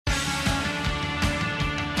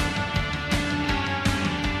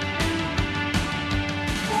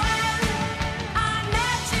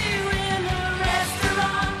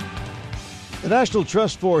National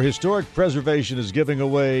Trust for Historic Preservation is giving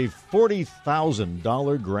away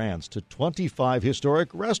 $40,000 grants to 25 historic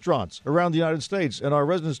restaurants around the United States. And our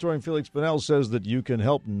resident historian Felix Bunnell says that you can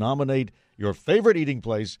help nominate your favorite eating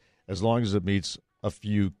place as long as it meets a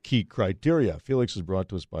few key criteria. Felix is brought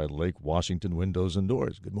to us by Lake Washington Windows and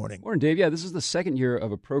Doors. Good morning. Morning, Dave. Yeah, this is the second year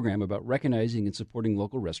of a program about recognizing and supporting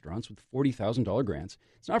local restaurants with $40,000 grants.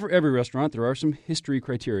 It's not for every restaurant. There are some history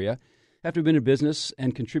criteria. Have to have been in business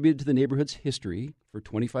and contributed to the neighborhood's history for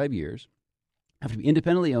 25 years. Have to be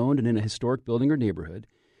independently owned and in a historic building or neighborhood.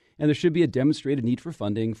 And there should be a demonstrated need for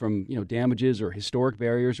funding from, damages or historic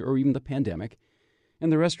barriers or even the pandemic.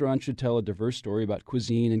 And the restaurant should tell a diverse story about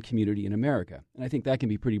cuisine and community in America. And I think that can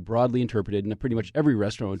be pretty broadly interpreted, and pretty much every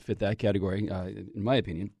restaurant would fit that category, in my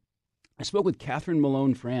opinion. I spoke with Catherine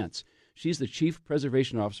Malone France. She's the Chief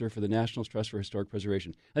Preservation Officer for the National Trust for Historic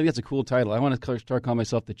Preservation. I think that's a cool title. I want to start calling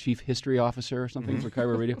myself the Chief History Officer or something for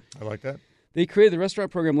KIRO Radio. I like that. They created the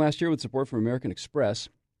restaurant program last year with support from American Express.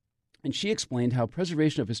 And she explained how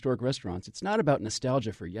preservation of historic restaurants, it's not about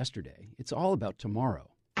nostalgia for yesterday. It's all about tomorrow.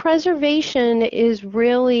 Preservation is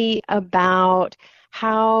really about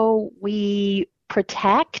how we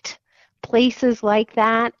protect places like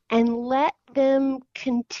that and let them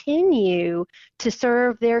continue to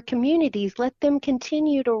serve their communities. Let them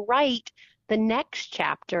continue to write the next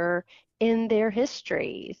chapter in their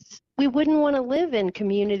histories. We wouldn't want to live in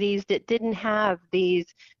communities that didn't have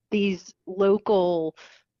these local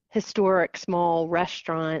historic small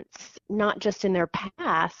restaurants, not just in their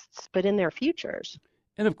pasts, but in their futures.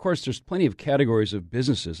 And, of course, there's plenty of categories of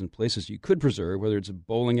businesses and places you could preserve, whether it's a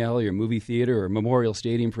bowling alley or movie theater or Memorial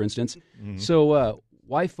Stadium, for instance. Mm-hmm. So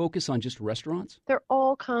why focus on just restaurants? There are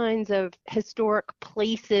all kinds of historic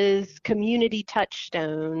places, community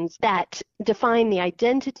touchstones that define the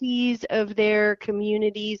identities of their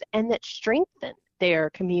communities and that strengthen their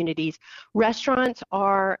communities. Restaurants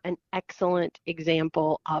are an excellent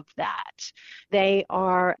example of that. They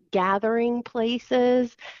are gathering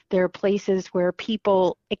places. They're places where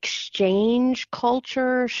people exchange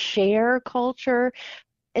culture, share culture,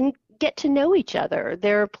 and get to know each other.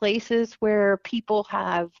 There are places where people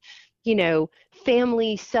have,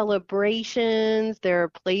 family celebrations. There are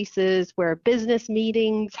places where business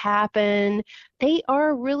meetings happen. They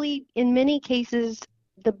are really, in many cases,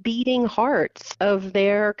 the beating hearts of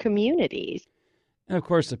their communities. And of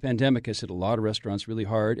course, the pandemic has hit a lot of restaurants really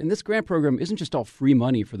hard. And this grant program isn't just all free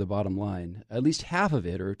money for the bottom line. At least half of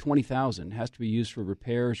it, or $20,000, has to be used for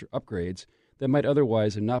repairs or upgrades that might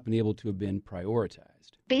otherwise have not been able to have been prioritized.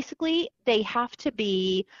 Basically, they have to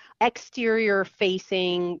be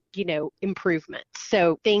exterior-facing, improvements.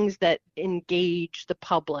 So things that engage the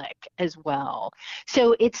public as well.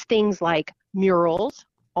 So it's things like murals,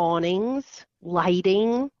 awnings,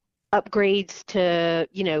 lighting, upgrades to,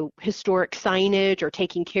 historic signage or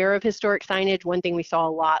taking care of historic signage. One thing we saw a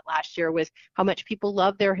lot last year was how much people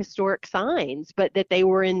love their historic signs, but that they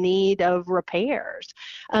were in need of repairs.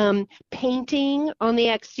 Painting on the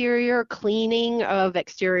exterior, cleaning of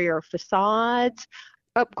exterior facades,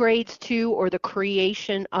 upgrades to or the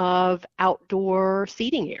creation of outdoor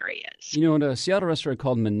seating areas. And a Seattle restaurant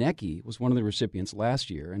called Maneki was one of the recipients last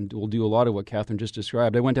year, and will do a lot of what Catherine just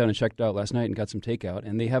described. I went down and checked it out last night and got some takeout,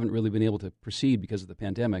 and they haven't really been able to proceed because of the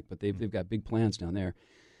pandemic, but they've got big plans down there.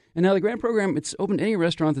 And now the grant program, it's open to any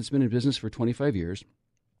restaurant that's been in business for 25 years.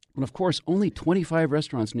 And of course, only 25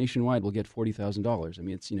 restaurants nationwide will get $40,000. I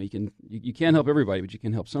mean, it's you can't help everybody, but you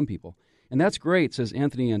can help some people. And that's great, says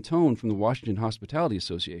Anthony Antone from the Washington Hospitality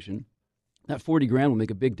Association. That $40,000 will make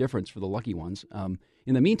a big difference for the lucky ones.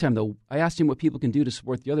 In the meantime, though, I asked him what people can do to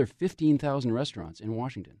support the other 15,000 restaurants in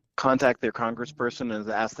Washington. Contact their congressperson and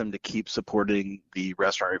ask them to keep supporting the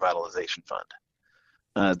Restaurant Revitalization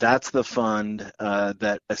Fund. That's the fund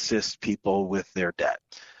that assists people with their debt.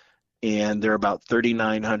 And there are about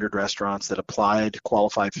 3,900 restaurants that applied,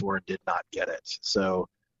 qualified for, and did not get it. So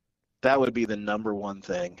that would be the number one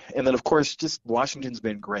thing. And then, of course, just Washington's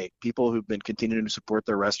been great. People who've been continuing to support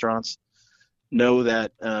their restaurants know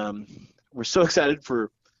that we're so excited to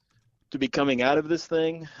be coming out of this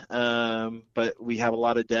thing, but we have a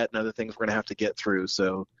lot of debt and other things we're going to have to get through.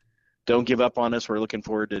 So don't give up on us. We're looking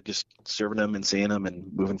forward to just serving them and seeing them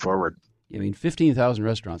and moving forward. I mean, 15,000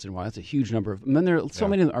 restaurants in a while. That's a huge number. And then there are so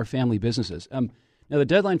many that are family businesses. Now, the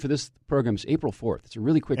deadline for this program is April 4th. It's a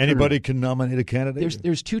really quick Anybody can nominate a candidate?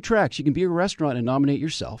 There's two tracks. You can be a restaurant and nominate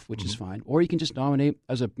yourself, which is fine, or you can just nominate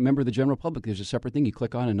as a member of the general public. There's a separate thing you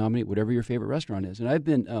click on and nominate whatever your favorite restaurant is. And I've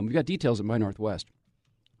been we've got details at My Northwest.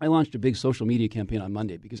 I launched a big social media campaign on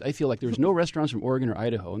Monday because I feel like there's no restaurants from Oregon or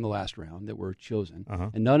Idaho in the last round that were chosen,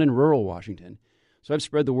 and none in rural Washington. So I've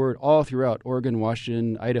spread the word all throughout Oregon,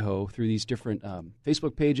 Washington, Idaho through these different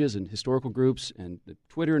Facebook pages and historical groups and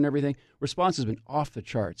Twitter and everything. Response has been off the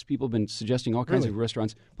charts. People have been suggesting all kinds of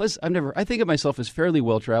restaurants. Plus, I think of myself as fairly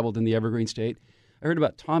well-traveled in the Evergreen State. I heard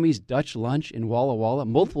about Tommy's Dutch Lunch in Walla Walla.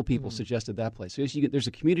 Multiple people suggested that place. So there's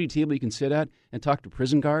a community table you can sit at and talk to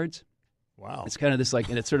prison guards. Wow. It's kind of this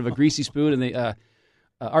and it's sort of a greasy spoon. And they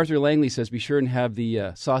Arthur Langley says, be sure and have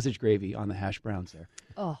the sausage gravy on the hash browns there.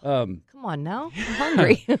 Oh, come on now. I'm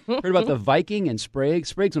hungry. Heard about the Viking and Sprague.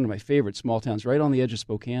 Sprague's one of my favorite small towns, right on the edge of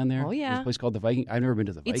Spokane there. Oh, yeah. There's a place called the Viking. I've never been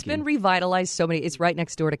to the Viking. It's been revitalized so many. It's right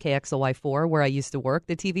next door to KXLY4, where I used to work,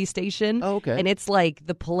 the TV station. Oh, okay. And it's like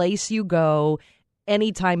the place you go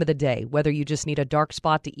any time of the day, whether you just need a dark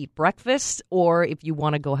spot to eat breakfast or if you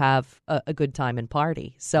want to go have a good time and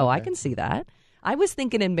party. So I can see that. I was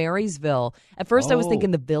thinking in Marysville. At first I was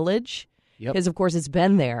thinking the Village. Because, of course, it's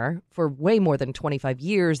been there for way more than 25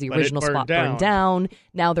 years. The original spot burned down.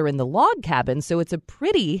 Now they're in the log cabin, so it's a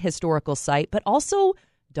pretty historical site. But also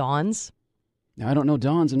Dawn's. Now, I don't know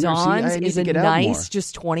Dawn's. Dawn's is a nice,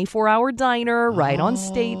 just 24-hour diner right on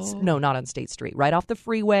not on State Street, right off the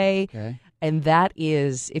freeway. Okay. And that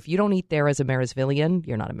is, if you don't eat there as a Marysvillian,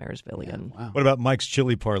 you're not a Marysvillian. Yeah, wow. What about Mike's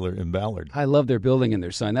Chili Parlor in Ballard? I love their building and their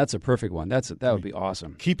sign. That's a perfect one. That would be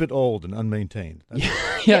awesome. Keep it old and unmaintained.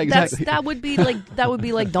 Yeah, exactly. That would be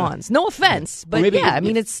like Dawn's. No offense, but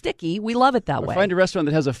it's sticky. We love it that way. Find a restaurant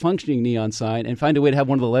that has a functioning neon sign and find a way to have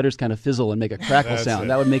one of the letters kind of fizzle and make a crackle sound.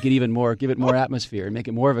 That would make it even more, give it more atmosphere and make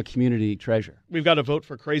it more of a community treasure. We've got to vote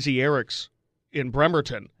for Crazy Eric's in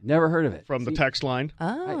Bremerton. Never heard of it. From the text line.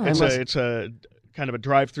 Oh. It's a kind of a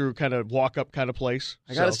drive-through, kind of walk-up kind of place.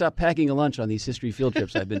 I got to stop packing a lunch on these history field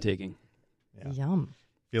trips I've been taking. Yeah. Yum.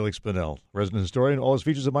 Felix Pinnell, resident historian. All his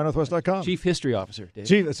features at MyNorthwest.com. Chief History Officer, Dave.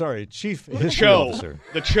 Chief History Officer.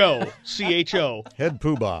 The Cho, CHO. Head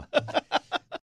Poobah.